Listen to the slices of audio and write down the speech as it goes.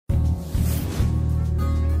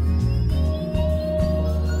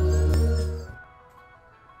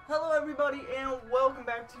everybody, and welcome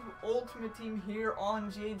back to Ultimate Team here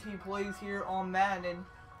on JT Plays here on Madden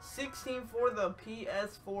 16 for the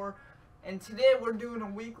PS4. And today we're doing a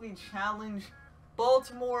weekly challenge,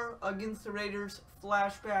 Baltimore against the Raiders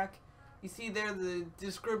flashback. You see there the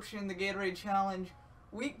description, the Gatorade challenge.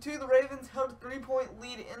 Week 2, the Ravens held a 3-point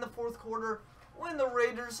lead in the fourth quarter when the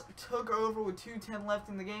Raiders took over with 2:10 left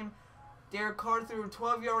in the game. Derek Carr threw a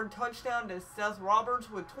 12-yard touchdown to Seth Roberts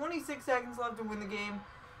with 26 seconds left to win the game.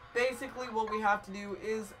 Basically, what we have to do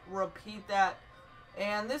is repeat that.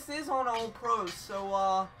 And this is on All Pros,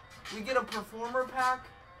 so we get a performer pack,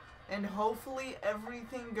 and hopefully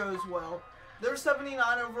everything goes well. They're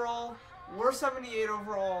 79 overall. We're 78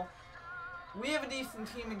 overall. We have a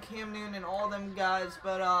decent team in Cam Newton and all them guys,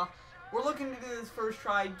 but we're looking to do this first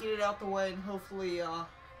try, get it out the way, and hopefully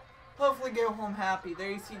go home happy.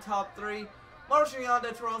 There you see top 3. Marshall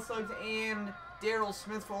Yonda, Terrell Suggs, and Daryl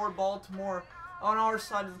Smith for Baltimore. On our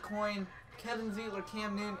side of the coin, Kevin Zeitler,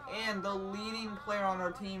 Cam Newton, and the leading player on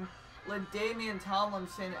our team, LaDainian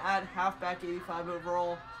Tomlinson at halfback, 85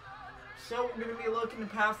 overall. So we're going to be looking to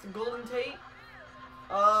pass the Golden Tate.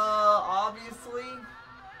 Obviously,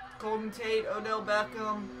 Golden Tate, Odell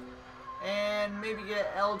Beckham, and maybe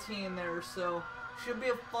get LT in there. So should be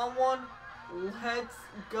a fun one. Let's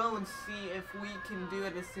go and see if we can do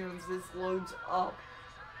it as soon as this loads up.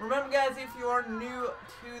 Remember, guys, if you are new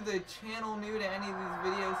to the channel, new to any of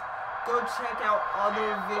these videos, go check out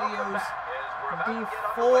other videos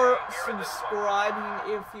before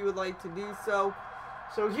subscribing if you would like to do so.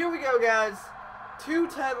 So here we go, guys.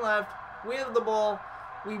 2:10 left. We have the ball.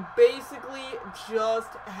 We basically just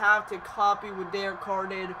have to copy what Derek Carr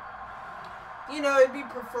did. You know, it'd be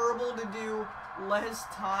preferable to do less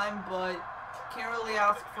time, but can't really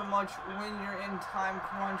ask for much when you're in time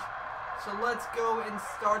crunch. So let's go and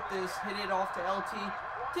start this. Hit it off to LT.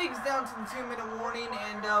 Takes down to the 2-minute warning,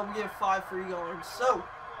 and we get 5 free yards. So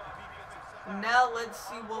now let's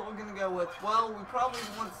see what we're going to go with. Well, we probably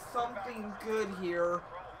want something good here,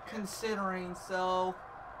 considering. So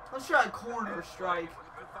let's try a corner strike.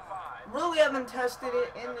 Really haven't tested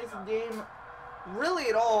it in this game really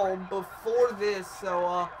at all before this,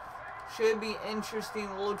 so should be interesting.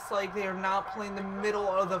 It looks like they are not playing the middle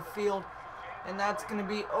of the field, and that's going to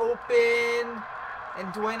be open,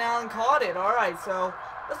 and Dwayne Allen caught it. Alright, so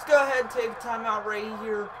let's go ahead and take a timeout right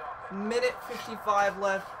here. Minute 55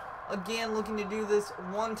 left. Again, looking to do this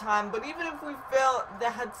one time, but even if we fail,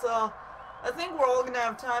 that's I think we're all going to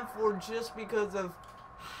have time for, just because of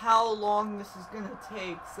how long this is going to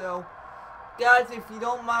take. So guys, if you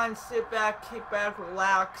don't mind, sit back, kick back,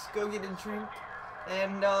 relax, go get a drink,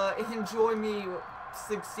 and enjoy me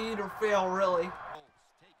succeed or fail, really.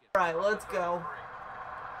 Alright, let's go.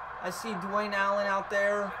 I see Dwayne Allen out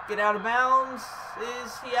there. Get out of bounds.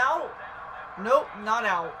 Is he out? Nope, not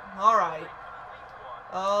out. Alright.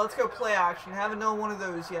 Let's go play action. Haven't done one of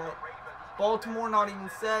those yet. Baltimore not even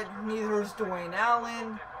set. Neither is Dwayne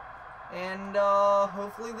Allen. And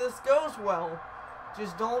hopefully this goes well.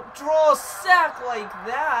 Just don't draw a sack like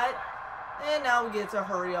that. And now we get to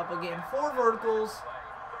hurry up again. 4 verticals.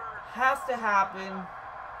 Has to happen.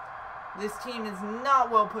 This team is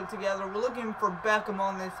not well put together. We're looking for Beckham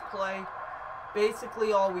on this play.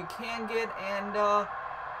 Basically all we can get. And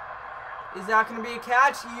is that going to be a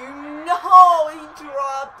catch? You know, he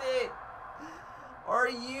dropped it. Are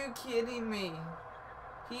you kidding me?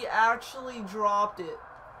 He actually dropped it.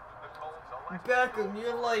 Beckham, you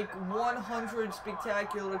have like 100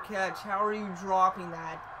 spectacular catch. How are you dropping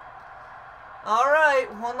that?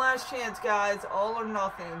 Alright, one last chance, guys. All or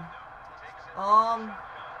nothing.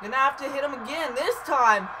 Gonna have to hit him again. This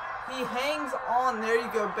time, he hangs on. There you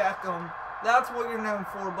go, Beckham. That's what you're known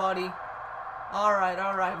for, buddy. Alright,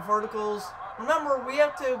 alright. Verticals. Remember, we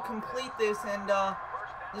have to complete this, and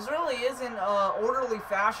this really isn't orderly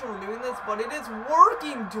fashion we're doing this, but it is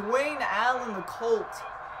working. Dwayne Allen, the Colt,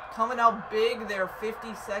 coming out big there.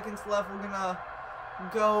 50 seconds left. We're gonna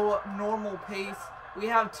go normal pace. We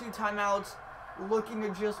have 2 timeouts. Looking to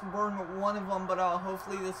just burn one of them, but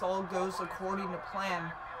hopefully this all goes according to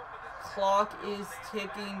plan. Clock is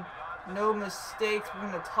ticking. No mistakes. We're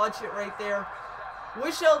going to touch it right there.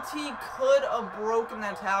 Wish LT could have broken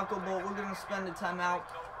that tackle, but we're going to spend a timeout.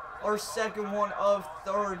 Our second one of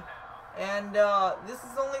third. And this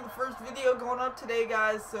is only the first video going up today,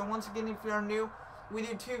 guys. So once again, if you are new, we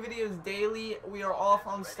do 2 videos daily. We are off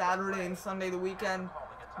on Saturday and Sunday the weekend.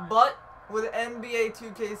 But with NBA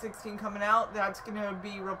 2K16 coming out, that's going to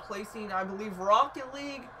be replacing, I believe, Rocket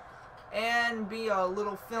League, and be a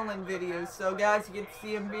little fill-in video. So guys, you get to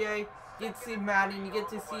see NBA, you get to see Madden, you get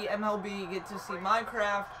to see MLB, you get to see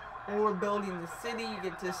Minecraft, where we're building the city, you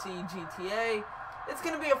get to see GTA, it's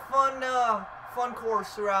gonna be a fun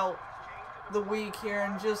course throughout the week here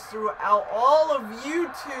and just throughout all of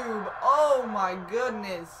YouTube. Oh my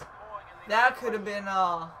goodness, that could have been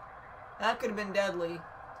deadly.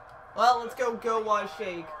 Well, let's go watch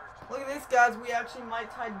shake. Look at this, guys. We actually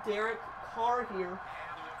might tie Derek Carr here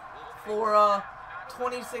for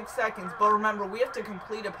 26 seconds. But remember, we have to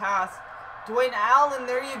complete a pass. Dwayne Allen,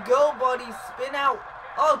 there you go, buddy. Spin out.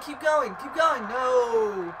 Oh, keep going. Keep going.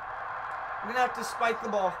 No. We're going to have to spike the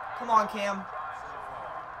ball. Come on, Cam.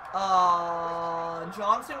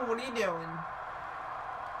 Johnson, what are you doing?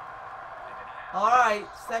 Alright,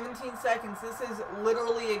 17 seconds. This is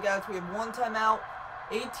literally it, guys. We have one timeout.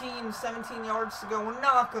 17 yards to go. We're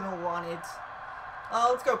not going to run it.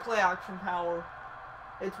 Let's go play action power.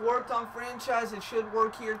 It's worked on franchise. It should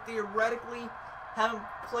work here theoretically. Haven't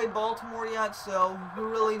played Baltimore yet, so who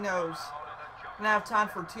really knows? Gonna have time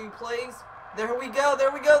for 2 plays. There we go.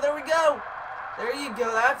 There we go. There we go. There you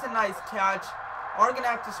go. That's a nice catch. Are gonna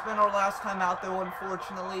have to spend our last time out though,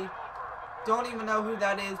 unfortunately. Don't even know who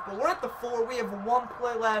that is, but we're at the 4. We have 1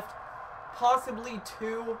 play left, possibly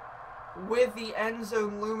 2, with the end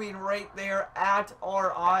zone looming right there at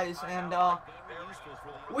our eyes, and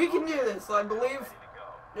we can do this. I believe.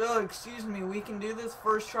 Oh, excuse me. We can do this.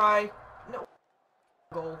 First try. No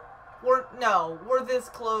goal. We're this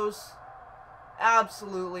close.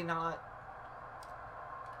 Absolutely not.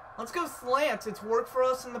 Let's go slants. It's worked for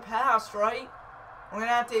us in the past, right? We're going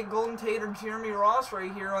to have to hit Golden Tate or Jeremy Ross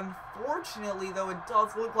right here. Unfortunately, though, it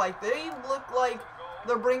does look like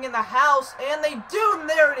they're bringing the house, and they do, and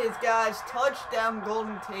there it is, guys. Touchdown,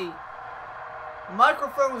 Golden Tate. The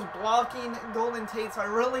microphone was blocking Golden Tate, so I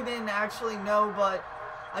really didn't actually know, but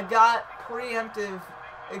I got preemptive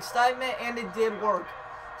excitement, and it did work.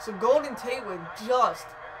 So Golden Tate with just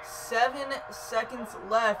 7 seconds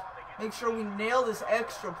left. Make sure we nail this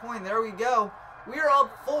extra point. There we go. We are up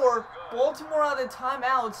 4. Baltimore out of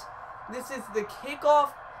timeouts. This is the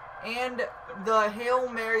kickoff and the Hail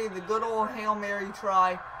Mary, the good old Hail Mary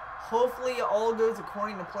try. Hopefully all goes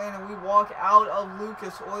according to plan and we walk out of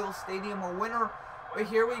Lucas Oil Stadium a winner. But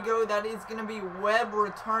here we go. That is going to be Webb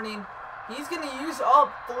returning. He's going to use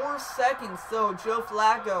up 4 seconds. So, Joe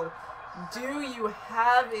Flacco, do you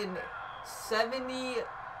have a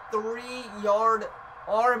 73-yard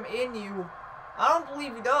arm in you? I don't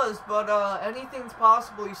believe he does, but anything's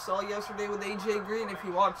possible. You saw yesterday with A.J. Green, if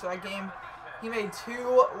you watched that game. He made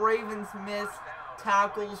 2 Ravens miss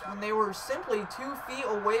tackles when they were simply 2 feet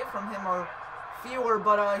away from him or fewer.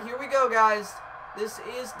 But here we go, guys. This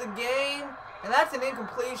is the game, and that's an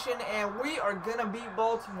incompletion, and we are going to beat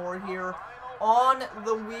Baltimore here on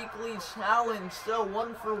the weekly challenge. So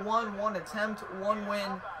 1 for 1, 1 attempt, 1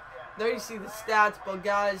 win. There you see the stats, but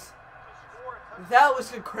guys, that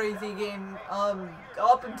was a crazy game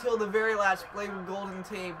up until the very last play with Golden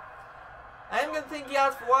Tate. I am going to thank you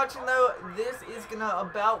guys for watching, though. This is going to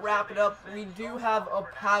about wrap it up. We do have a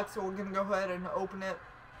pack, so we're going to go ahead and open it.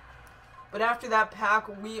 But after that pack,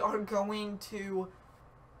 we are going to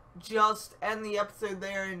just end the episode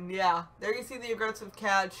there. And yeah, there you see the aggressive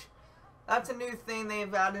catch. That's a new thing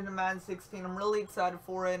they've added in Madden 16. I'm really excited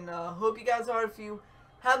for it, and hope you guys are if you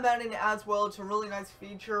have Madden as well. It's a really nice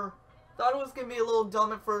feature. Thought it was going to be a little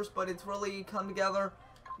dumb at first, but it's really come together.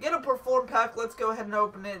 Get a perform pack. Let's go ahead and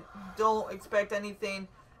open it. Don't expect anything.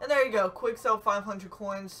 And there you go. Quick sell 500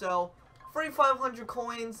 coins. So, free 500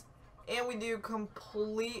 coins. And we do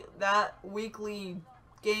complete that weekly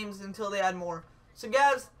games until they add more. So,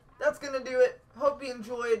 guys, that's going to do it. Hope you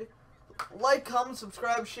enjoyed. Like, comment,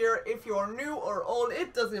 subscribe, share. If you are new or old,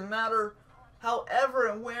 it doesn't matter. However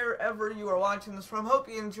and wherever you are watching this from. Hope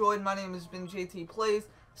you enjoyed. My name has been JT Plays.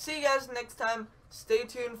 See you guys next time. Stay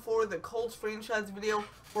tuned for the Colts franchise video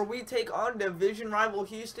where we take on division rival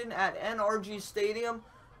Houston at NRG Stadium.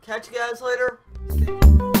 Catch you guys later.